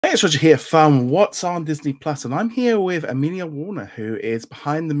Hey, it's Roger here from What's on Disney Plus, and I'm here with Amelia Warner, who is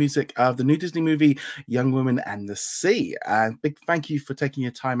behind the music of the new Disney movie Young Women and the Sea. And big thank you for taking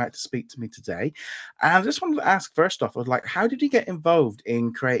your time out to speak to me today. And I just wanted to ask first off, how did you get involved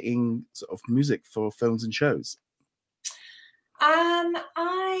in creating sort of music for films and shows?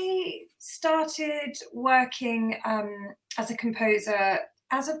 I started working as a composer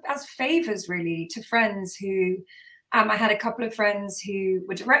as favors really to friends who I had a couple of friends who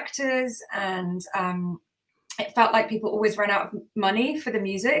were directors, and it felt like people always ran out of money for the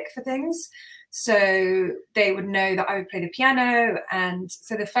music for things. So they would know that I would play the piano. And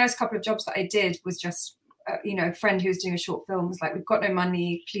so the first couple of jobs that I did was just, a friend who was doing a short film was like, we've got no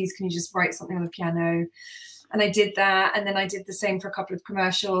money, please can you just write something on the piano? And I did that, and then I did the same for a couple of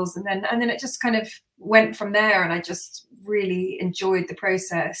commercials, and then it just kind of went from there. And I just really enjoyed the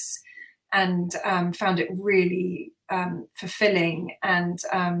process, and found it really fulfilling. And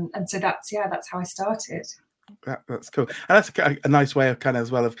so that's how I started. That's cool, and that's a nice way of kind of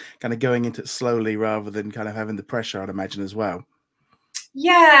as well of kind of going into it slowly rather than kind of having the pressure, I'd imagine, as well.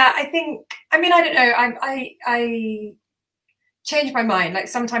 Yeah, I think. I mean, I don't know. I changed my mind. Like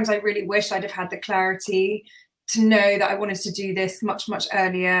sometimes I really wish I'd have had the clarity to know that I wanted to do this much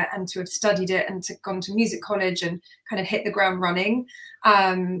earlier, and to have studied it and to gone to music college and kind of hit the ground running.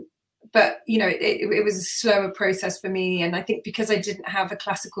 But it was a slower process for me, and I think because I didn't have a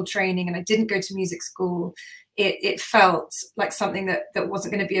classical training and I didn't go to music school, it felt like something that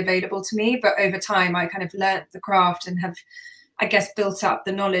wasn't going to be available to me. But over time I kind of learnt the craft and have, I guess, built up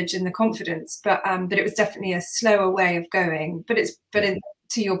the knowledge and the confidence. But it was definitely a slower way of going.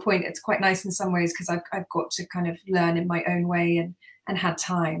 To your point, it's quite nice in some ways because I've got to kind of learn in my own way and had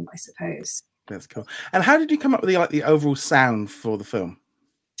time, I suppose. That's cool. And how did you come up with the overall sound for the film?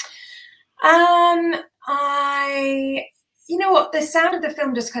 You know what, the sound of the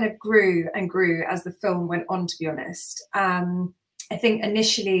film just kind of grew and grew as the film went on, to be honest. I think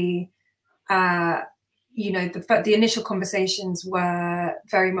initially, the initial conversations were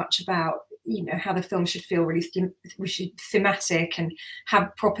very much about, how the film should feel really thematic and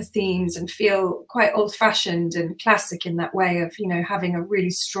have proper themes and feel quite old-fashioned and classic in that way of, having a really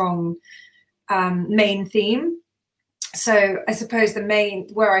strong main theme. So I suppose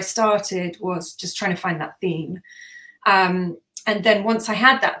where I started was just trying to find that theme. And then once I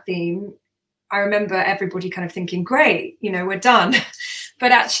had that theme, I remember everybody kind of thinking, great, we're done.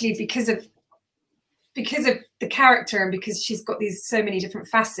 But actually, because of the character and because she's got so many different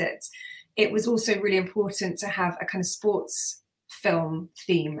facets, it was also really important to have a kind of sports film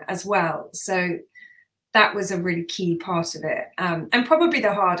theme as well. So that was a really key part of it. And probably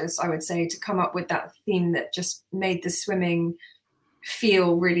the hardest, I would say, to come up with that theme that just made the swimming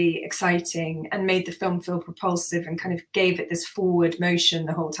feel really exciting and made the film feel propulsive and kind of gave it this forward motion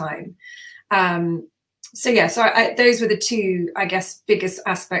the whole time. So those were the two, I guess, biggest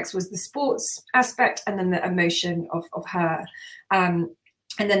aspects, was the sports aspect and then the emotion of her. And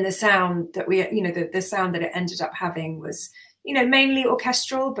then the sound that the sound that it ended up having was, mainly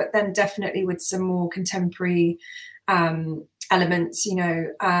orchestral, but then definitely with some more contemporary elements,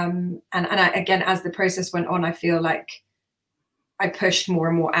 again, as the process went on, I feel like I pushed more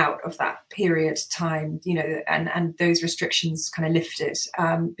and more out of that period time, and those restrictions kind of lifted,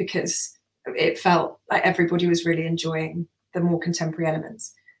 because it felt like everybody was really enjoying the more contemporary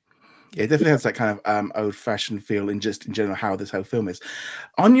elements. Yeah, it definitely has that kind of old-fashioned feel in general how this whole film is.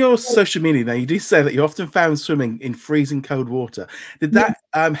 On your social media now, you do say that you often found swimming in freezing cold water. Did that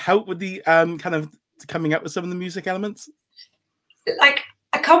help with the kind of coming up with some of the music elements? Like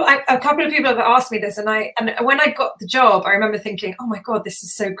a couple of people have asked me this, and when I got the job, I remember thinking, oh my God, this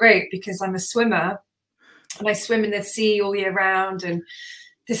is so great because I'm a swimmer and I swim in the sea all year round, and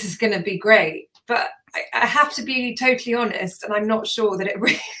this is going to be great. But I have to be totally honest, and I'm not sure that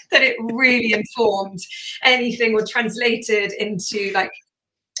it really informed anything or translated into like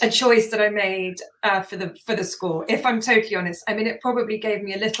a choice that I made for the score. If I'm totally honest, I mean, it probably gave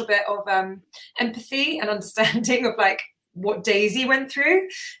me a little bit of empathy and understanding of like what Daisy went through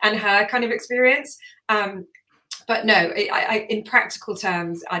and her kind of experience. But no, in practical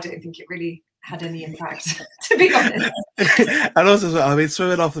terms, I don't think it really had any impact, to be honest. And also, I mean,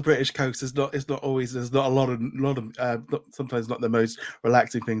 swimming off the British coast is not always, there's not a lot of sometimes not the most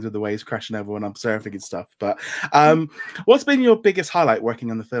relaxing things with the waves crashing over when I'm surfing and stuff. But what's been your biggest highlight working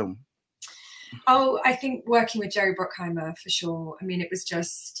on the film? Oh, I think working with Jerry Bruckheimer for sure. I mean, it was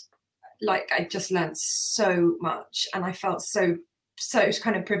just like I just learned so much, and I felt so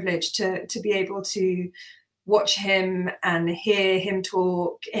kind of privileged to be able to watch him and hear him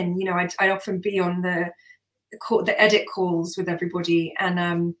talk. And I'd often be on the the edit calls with everybody,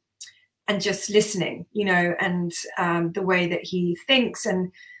 and just listening, you know, and the way that he thinks,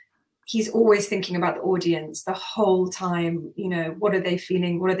 and he's always thinking about the audience the whole time, you know, what are they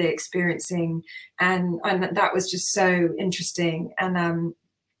feeling, what are they experiencing, and that was just so interesting, and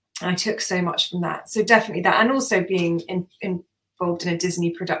I took so much from that. So definitely that, and also being involved in a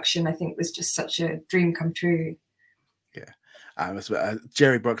Disney production, I think was just such a dream come true. Yeah.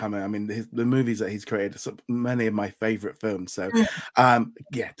 Jerry Bruckheimer, I mean, the movies that he's created, so many of my favorite films. So,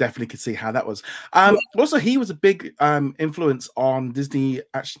 yeah, definitely could see how that was. Also, he was a big influence on Disney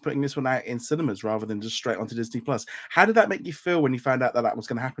actually putting this one out in cinemas rather than just straight onto Disney Plus. How did that make you feel when you found out that that was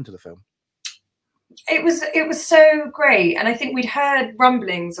going to happen to the film? It was so great, and I think we'd heard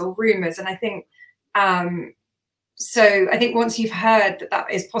rumblings or rumors, and I think so I think once you've heard that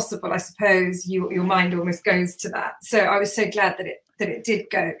that is possible, I suppose your mind almost goes to that. So I was so glad that it did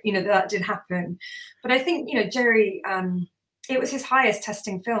go, you know, that did happen. But I think, you know, Jerry, it was his highest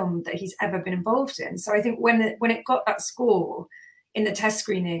testing film that he's ever been involved in. So I think when it got that score in the test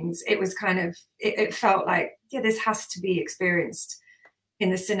screenings, it was kind of, it felt like, yeah, this has to be experienced in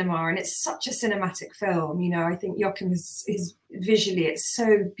the cinema, and it's such a cinematic film. You know, I think Joachim is visually, it's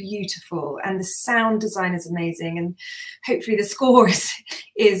so beautiful, and the sound design is amazing, and hopefully the score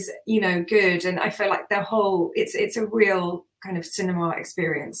is you know, good, and I feel like the whole, it's a real kind of cinema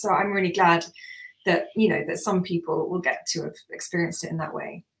experience. So I'm really glad that, you know, that some people will get to have experienced it in that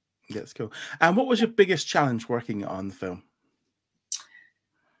way. Yeah, that's cool. And what was your biggest challenge working on the film?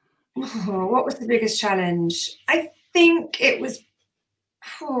 Oh, what was the biggest challenge? I think it was,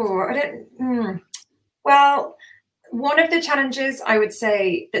 well, one of the challenges I would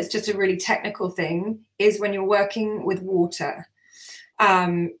say that's just a really technical thing is when you're working with water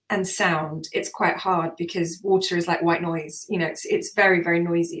and sound. It's quite hard because water is like white noise. You know, it's very, very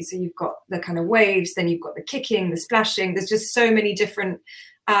noisy. So you've got the kind of waves, then you've got the kicking, the splashing. There's just so many different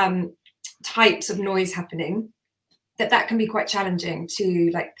types of noise happening that can be quite challenging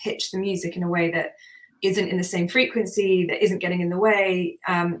to like pitch the music in a way that isn't in the same frequency, that isn't getting in the way.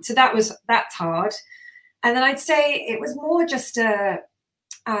 So that's hard. And then I'd say it was more just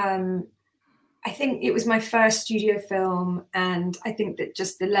I think it was my first studio film, and I think that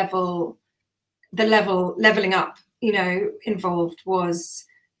just the leveling up, you know, involved was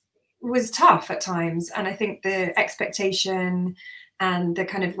tough at times. And I think the expectation and the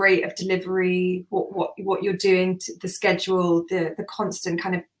kind of rate of delivery, what you're doing, to the schedule, the constant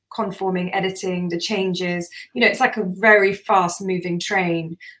kind of conforming editing, the changes, you know, it's like a very fast moving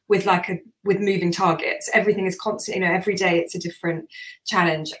train with moving targets. Everything is constant, you know, every day it's a different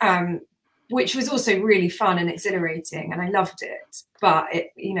challenge, which was also really fun and exhilarating, and I loved it. But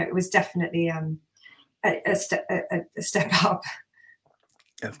it, you know, it was definitely a step up.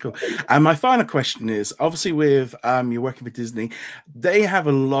 That's cool. And my final question is, obviously with you're working with Disney, they have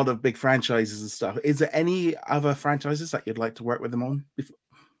a lot of big franchises and stuff. Is there any other franchises that you'd like to work with them on before?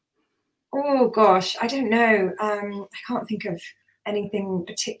 Oh gosh, I don't know. I can't think of anything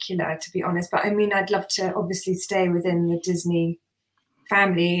particular, to be honest. But I mean, I'd love to obviously stay within the Disney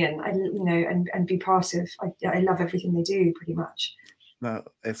family, and you know, and be part of. I love everything they do, pretty much. No,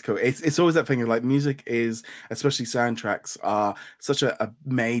 it's cool. It's always that thing of like music is, especially soundtracks, are such a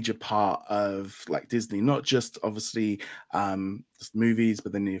major part of like Disney, not just obviously just movies,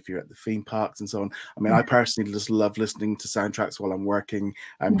 but then if you're at the theme parks and so on. I mean, I personally just love listening to soundtracks while I'm working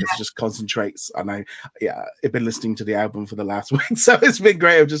because it just concentrates. And I've been listening to the album for the last week, so it's been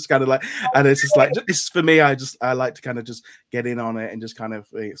great. I'm just kind of like, and it's just like, this for me, I like to kind of just get in on it and just kind of.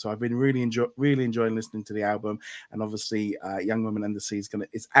 So I've been really enjoying listening to the album, and obviously, Young Women and the Sea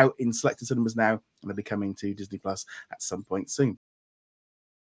is out in selected cinemas now, and they'll be coming to Disney Plus at some point soon.